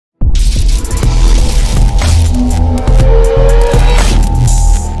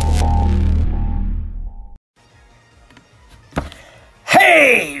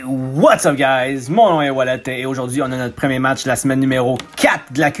What's up guys, mon nom est Wallet et aujourd'hui on a notre premier match de la semaine numéro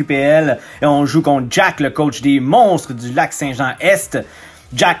 4 de la QPL et on joue contre Jack, le coach des monstres du Lac St-Jean Est.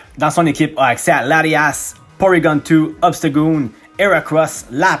 Jack, dans son équipe, a accès à Larias, Porygon 2, Obstagoon, Heracross,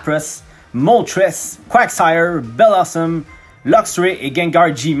 Lapras, Moltres, Quagsire, Bellossom, Luxray et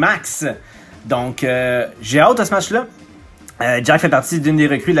Gengar G-Max. Donc j'ai hâte de ce match-là. Jack fait partie d'une des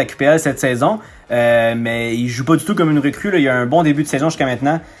recrues de la QPL cette saison, mais il joue pas du tout comme une recrue. Là. Il a un bon début de saison jusqu'à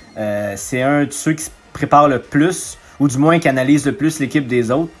maintenant. C'est un de ceux qui se prépare le plus, ou du moins qui analyse le plus l'équipe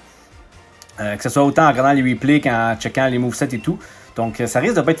des autres. Que ce soit autant en regardant les replays qu'en checkant les movesets et tout. Donc ça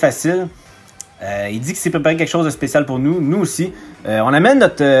risque de pas être facile. Il dit qu'il s'est préparé quelque chose de spécial pour nous. Nous aussi. On amène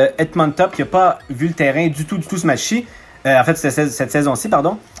notre Hitmon Top qui n'a pas vu le terrain du tout ce match-ci. En fait, cette saison-ci,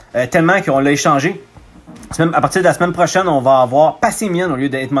 pardon. Tellement qu'on l'a échangé. À partir de la semaine prochaine, on va avoir Passimian au lieu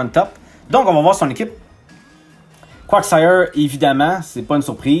de Hitmon Top. Donc, on va voir son équipe. Quagsire, évidemment, c'est pas une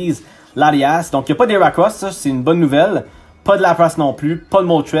surprise. Larias, donc il n'y a pas d'Heracross, ça c'est une bonne nouvelle. Pas de Lapras non plus. Pas de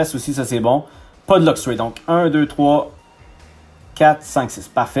Moltres aussi, ça c'est bon. Pas de Luxray. Donc, 1, 2, 3, 4, 5, 6.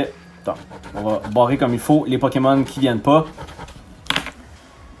 Parfait. Donc, on va barrer comme il faut les Pokémon qui viennent pas.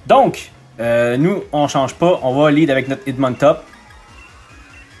 Donc, nous, on change pas. On va lead avec notre Hitmon Top.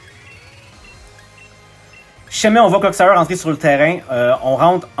 Si jamais on voit Quagsire rentrer sur le terrain, on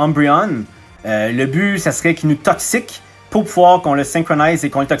rentre Umbreon. Le but, ça serait qu'il nous toxique pour pouvoir qu'on le synchronise et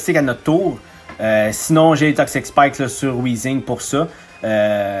qu'on le toxique à notre tour. Sinon, j'ai les Toxic Spikes là, sur Weezing pour ça.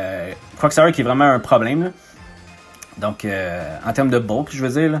 Quagsire qui est vraiment un problème. Là. Donc, en termes de bulk, je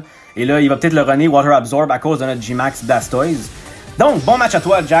veux dire. Là. Et là, il va peut-être le runner Water Absorb à cause de notre G-Max Blastoise. Donc, bon match à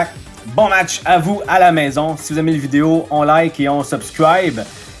toi, Jack. Bon match à vous à la maison. Si vous aimez la vidéo, on like et on subscribe.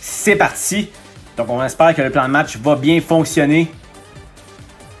 C'est parti. Donc, on espère que le plan de match va bien fonctionner.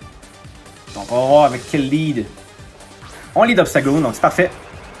 Donc, on va voir avec quel lead. On lead Obstagoon, donc c'est parfait.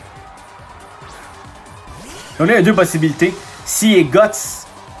 Donc là, il y a deux possibilités. S'il est Guts,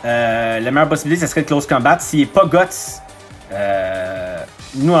 la meilleure possibilité, ce serait Close Combat. S'il n'est pas Guts,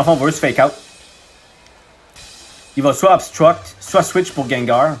 nous, en fond, on va juste Fake Out. Il va soit Obstruct, soit Switch pour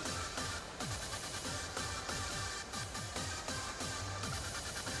Gengar.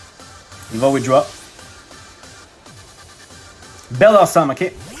 Il va Withdraw. Bellossom,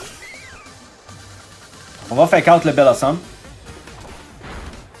 ok. On va Fake Out le Bellossom.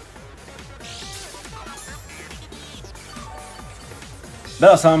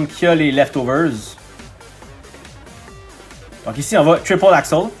 Bellossom qui a les Leftovers. Donc ici, on va Triple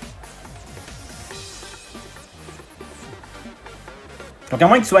Axle. Donc à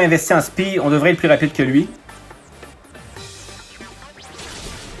moins qu'il soit investi en speed, on devrait être plus rapide que lui.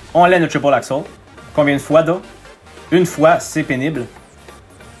 On l'a notre Triple Axle. Combien de fois, donc? Une fois, c'est pénible.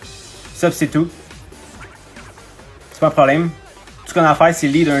 Ça, c'est tout. C'est pas un problème. Tout ce qu'on a à faire, c'est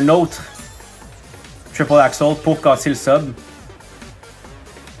lead un autre Triple Axle pour casser le sub.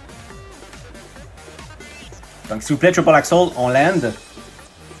 Donc, s'il vous plaît, Triple Axle, on land.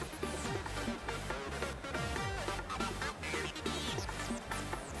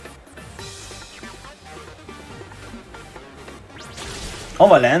 On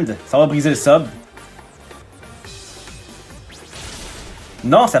va land. Ça va briser le sub.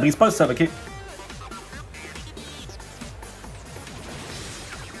 Non, ça brise pas le sub, ok.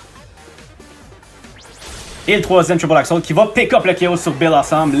 Et le troisième Triple Axle qui va pick up le KO sur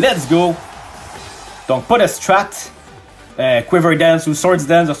Bellossom. Let's go! Donc, pas de strat. Quiver Dance ou Swords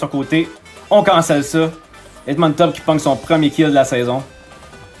Dance de son côté. On cancelle ça. Hitmon Top qui pogne son premier kill de la saison.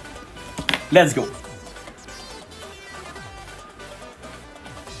 Let's go!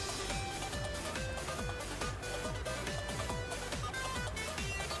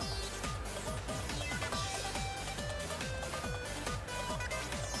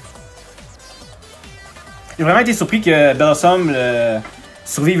 J'ai vraiment été surpris que Bellossom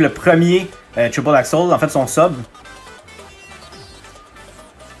survive le premier Triple Axle, en fait son sub.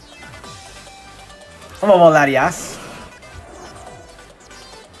 On va voir Larias.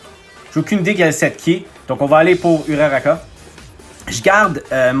 J'ai aucune idée qu'il y a le 7K, donc on va aller pour Uraraka. Je garde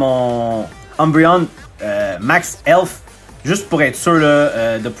mon Umbreon Max Elf, juste pour être sûr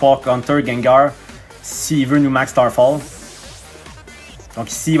là, de pouvoir counter Gengar s'il veut nous Max Starfall.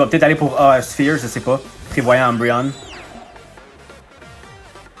 Donc ici, il va peut-être aller pour Sphere, je sais pas. Prévoyant Umbreon.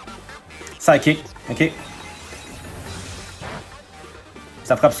 Psychic, ok.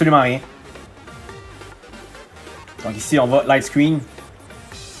 Ça fera absolument rien. Donc ici, on va Light Screen.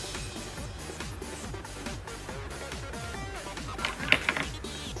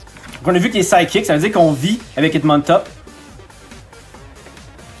 Donc on a vu qu'il est Psychic, ça veut dire qu'on vit avec Hitmon Top.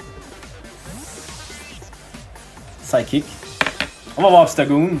 Psychic. On va voir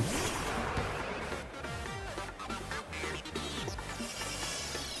Obstagoon.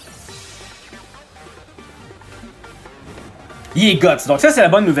 Il est guts. Donc ça, c'est la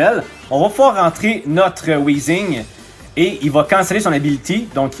bonne nouvelle. On va pouvoir rentrer notre Weezing et il va canceller son ability.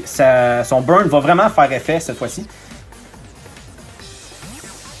 Donc son burn va vraiment faire effet cette fois-ci.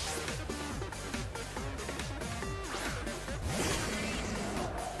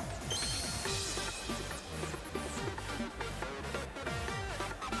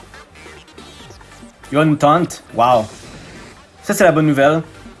 Il y a une taunt. Wow. Ça, c'est la bonne nouvelle.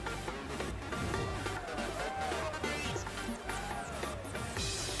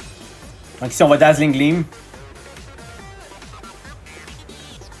 Donc ici, on va Dazzling Gleam.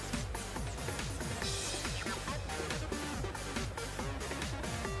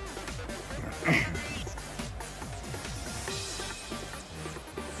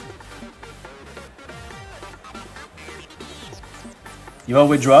 Il va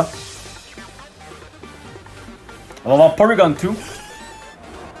withdraw. On va avoir Porygon 2.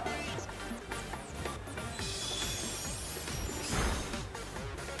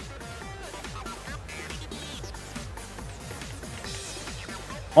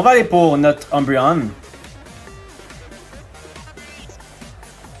 On va aller pour notre Umbreon.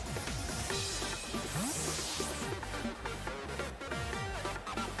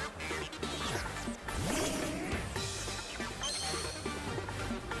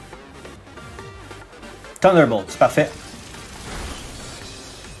 Thunderbolt, c'est parfait.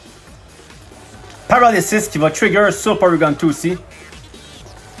 Paralysis qui va trigger sur Porygon 2 aussi.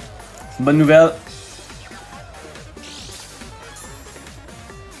 C'est une bonne nouvelle.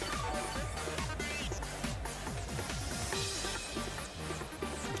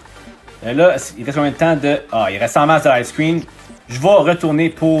 Et là, il reste combien de temps de... Ah, il reste en masse de l'ice cream. Je vais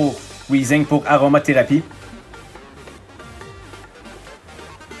retourner pour Weezing pour aromathérapie.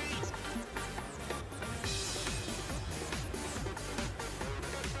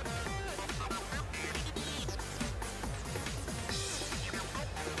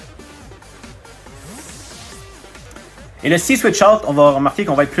 Et le C-Switch Out, on va remarquer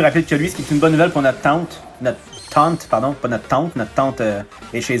qu'on va être plus rapide que lui, ce qui est une bonne nouvelle pour notre tante. Notre tante, pardon, pas notre tante. Notre tante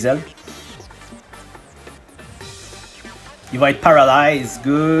est chez elle. Il va être paralyzed.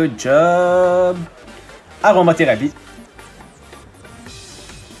 Good job. Aromathérapie.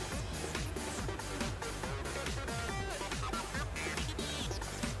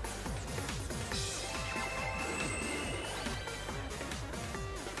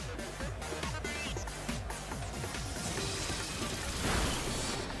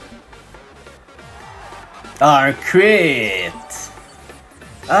 Ah, un crit!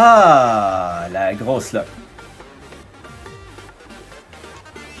 Ah, la grosse là.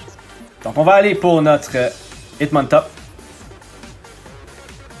 Donc, on va aller pour notre Hitmontop.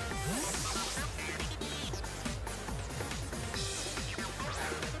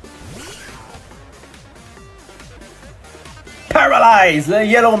 Paralyze, le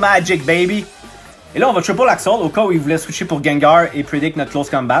Yellow Magic, baby! Et là, on va triple Axel au cas où il voulait switcher pour Gengar et predict notre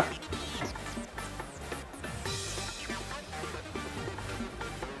Close Combat.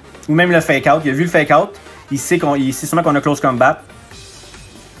 Ou même le Fake Out. Il a vu le Fake Out. Il sait sûrement qu'on a Close Combat.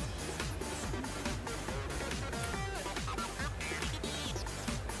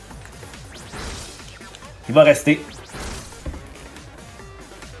 Il va rester.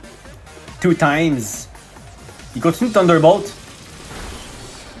 2 times. Il continue Thunderbolt.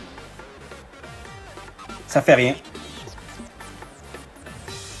 Ça fait rien.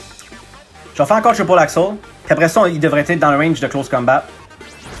 Je vais faire encore Triple Axel. Puis après ça, il devrait être dans le range de Close Combat.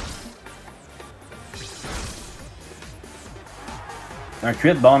 Un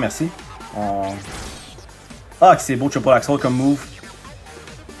crit, bon, merci. Ah, c'est beau Triple Axel comme move.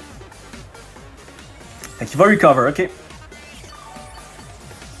 Fait qu'il va recover, ok.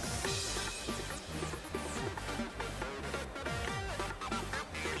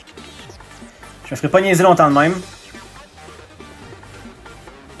 Je me ferai pas niaiser longtemps de même.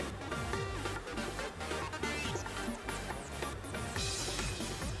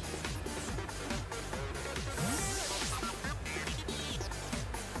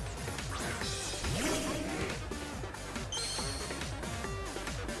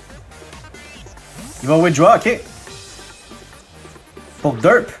 Il va withdraw, ok. Pour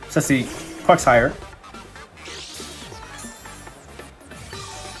Derp, ça c'est Quagsire.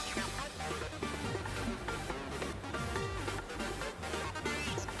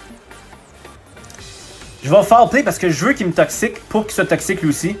 Je vais foul play parce que je veux qu'il me toxique pour qu'il soit toxique lui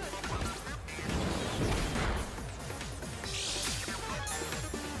aussi.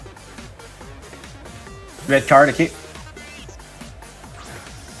 Red card, ok.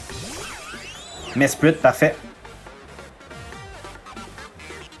 Mesprit, parfait.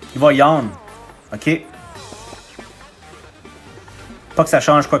 Il va yawn. Ok. pas que ça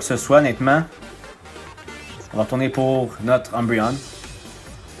change quoi que ce soit, honnêtement. On va retourner pour notre Umbreon.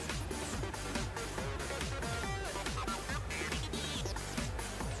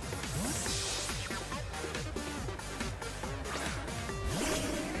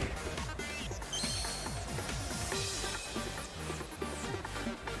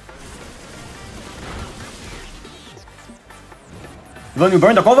 Il va nous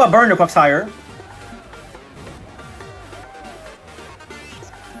burn, donc on va burn le Quagsire.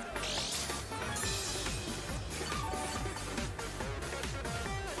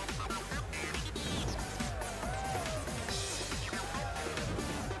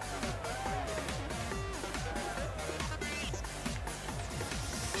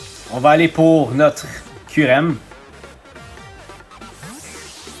 On va aller pour notre QRM.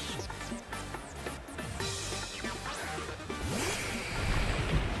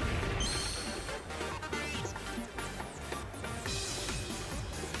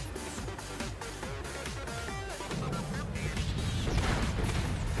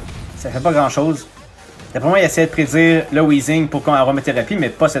 Ça fait pas grand chose. D'après moi, il essaie de prédire le Weezing pour qu'on aromathérapie, mais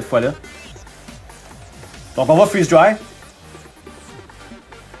pas cette fois-là. Donc on va freeze dry.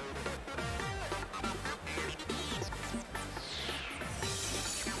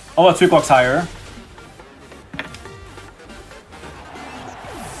 On va tuer Quagsire.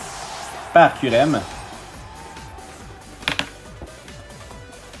 Par QRM.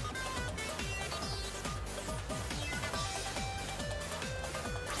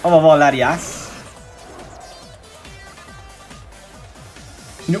 On va voir l'Arias.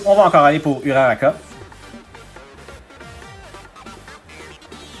 Nous, on va encore aller pour Uraraka.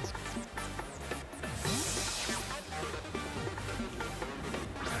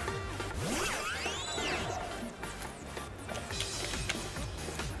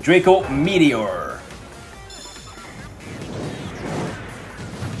 Draco Meteor.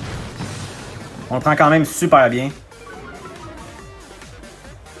 On le prend quand même super bien.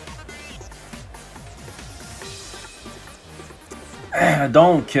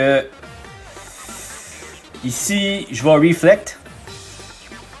 Donc, ici, je vais Reflect.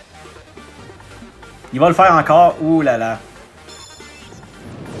 Il va le faire encore. Ouh là là.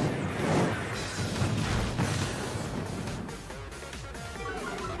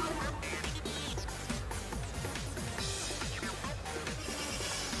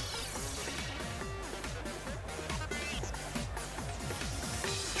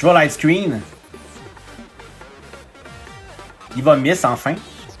 Je vais Light Screen. Il va miss enfin.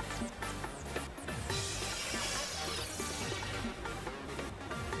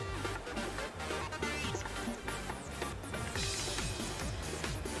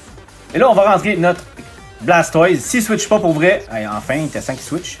 Et là, on va rentrer notre Blastoise. S'il switch pas pour vrai. Allez, enfin, il était 5 qui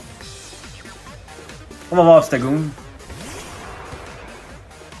switch. On va voir Obstagoon.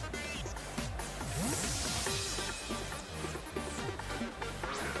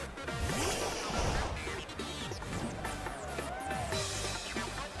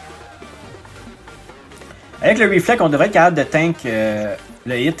 Avec le Reflect, on devrait être capable de tank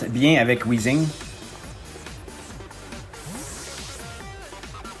le hit bien avec Weezing.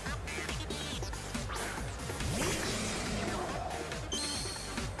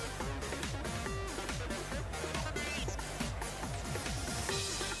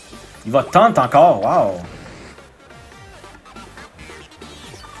 Il va taunt encore, wow!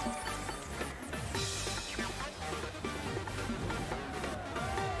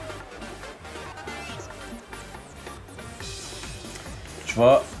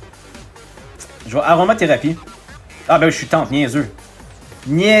 Je vais aromathérapie. Ah ben je suis tente, niaiseux.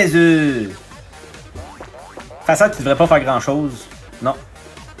 Niaiseux! Façade qui devrait pas faire grand chose. Non.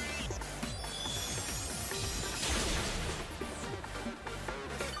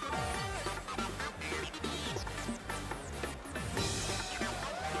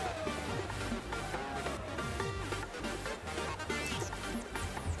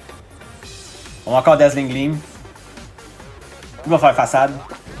 On va encore Dazzling Gleam. Il va faire façade.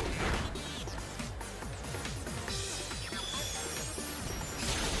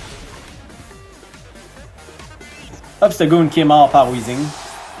 Obstagoon qui est mort par Weezing.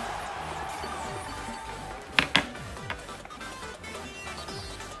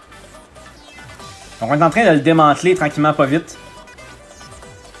 Donc on est en train de le démanteler tranquillement, pas vite.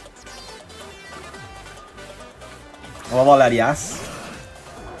 On va voir l'Alias.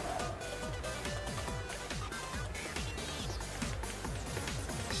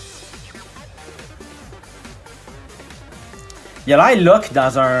 Il a l'air lock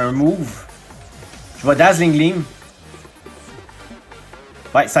dans un move. Je vais Dazzling Gleam.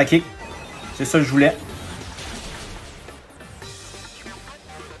 Ouais, Psychic. C'est ça que je voulais.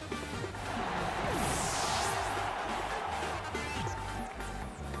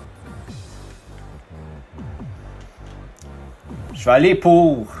 vais aller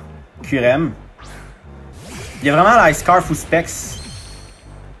pour QRM. Il y a vraiment la Scarf ou Specs.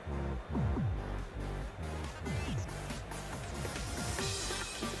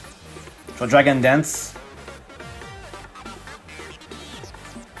 Je vais Dragon Dance.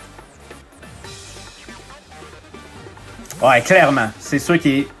 Ouais, clairement. C'est sûr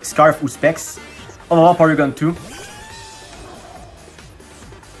qu'il est Scarf ou Specs. On va voir Porygon 2.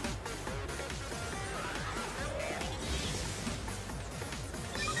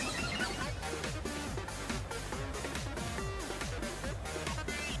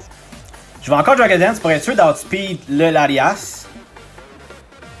 Je vais encore Dragon Dance pour être sûr d'outspeed le Larias.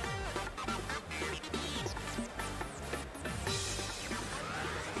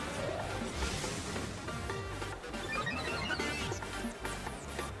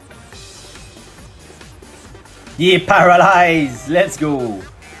 Il est paralyzed! Let's go!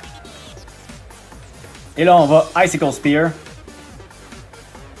 Et là, on va Icicle Spear.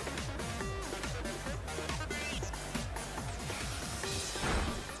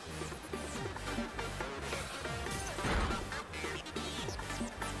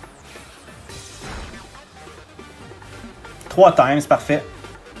 Trois times, parfait.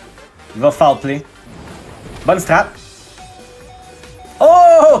 Il va foul play. Bonne strat.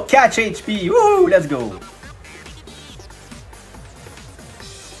 Oh! Catch HP! Wouhou! Let's go!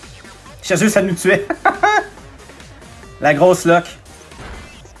 Je suis sûr que ça nous tuait. La grosse lock.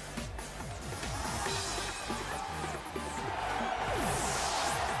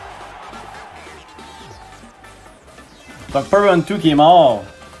 Donc, Porygon 2 qui est mort.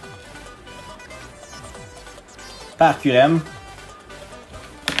 Par QRM.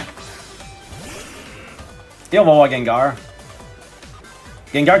 Et on va voir Gengar.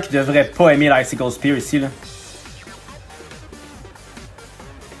 Gengar qui devrait pas aimer l'Icicle Spear ici, là.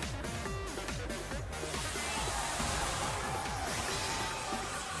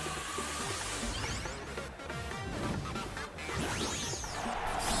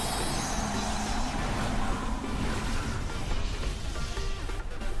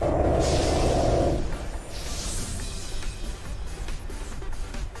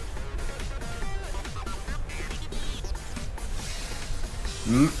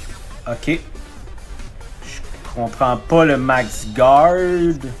 Ok. Je comprends pas le max guard.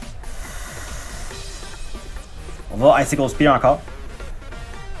 On va Icicle Spear encore.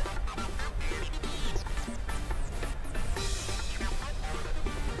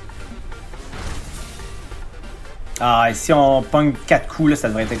 Ah, et si on pogne 4 coups, là, ça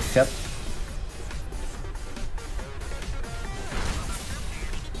devrait être fait.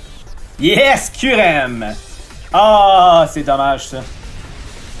 Yes, QRM! Ah, c'est dommage ça.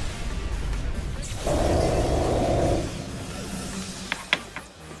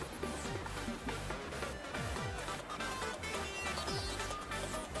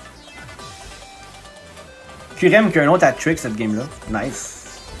 QRM qui a un autre hat-trick cette game-là. Nice.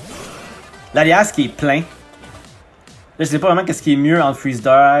 L'alias qui est plein. Là, je sais pas vraiment qu'est-ce qui est mieux entre Freeze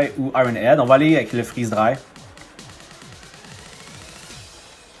Dry ou Iron Head. On va aller avec le Freeze Dry.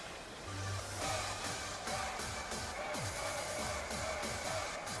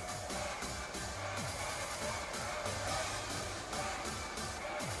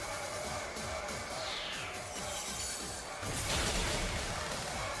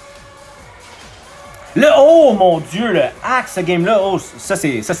 Le oh mon dieu, le hack ce game là, oh ça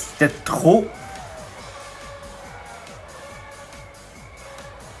c'était trop.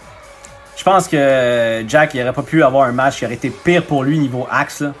 Je pense que Jack il aurait pas pu avoir un match qui aurait été pire pour lui niveau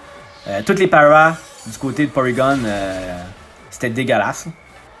axe là. Toutes les paras du côté de Porygon c'était dégueulasse.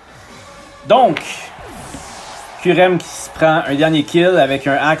 Donc QRM qui se prend un dernier kill avec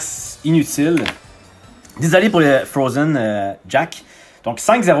un axe inutile. Désolé pour le Frozen Jack. Donc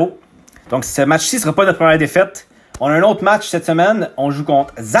 5-0. Donc, ce match-ci ne sera pas notre première défaite. On a un autre match cette semaine. On joue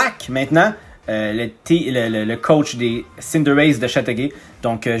contre Zach maintenant, le coach des Cinderace de Châteauguay.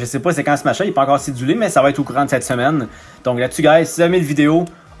 Donc, je sais pas c'est quand ce match-là. Il n'est pas encore cédulé, mais ça va être au courant de cette semaine. Donc, là-dessus, guys, si vous aimez la vidéo,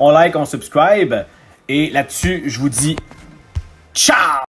 on like, on subscribe. Et là-dessus, je vous dis ciao!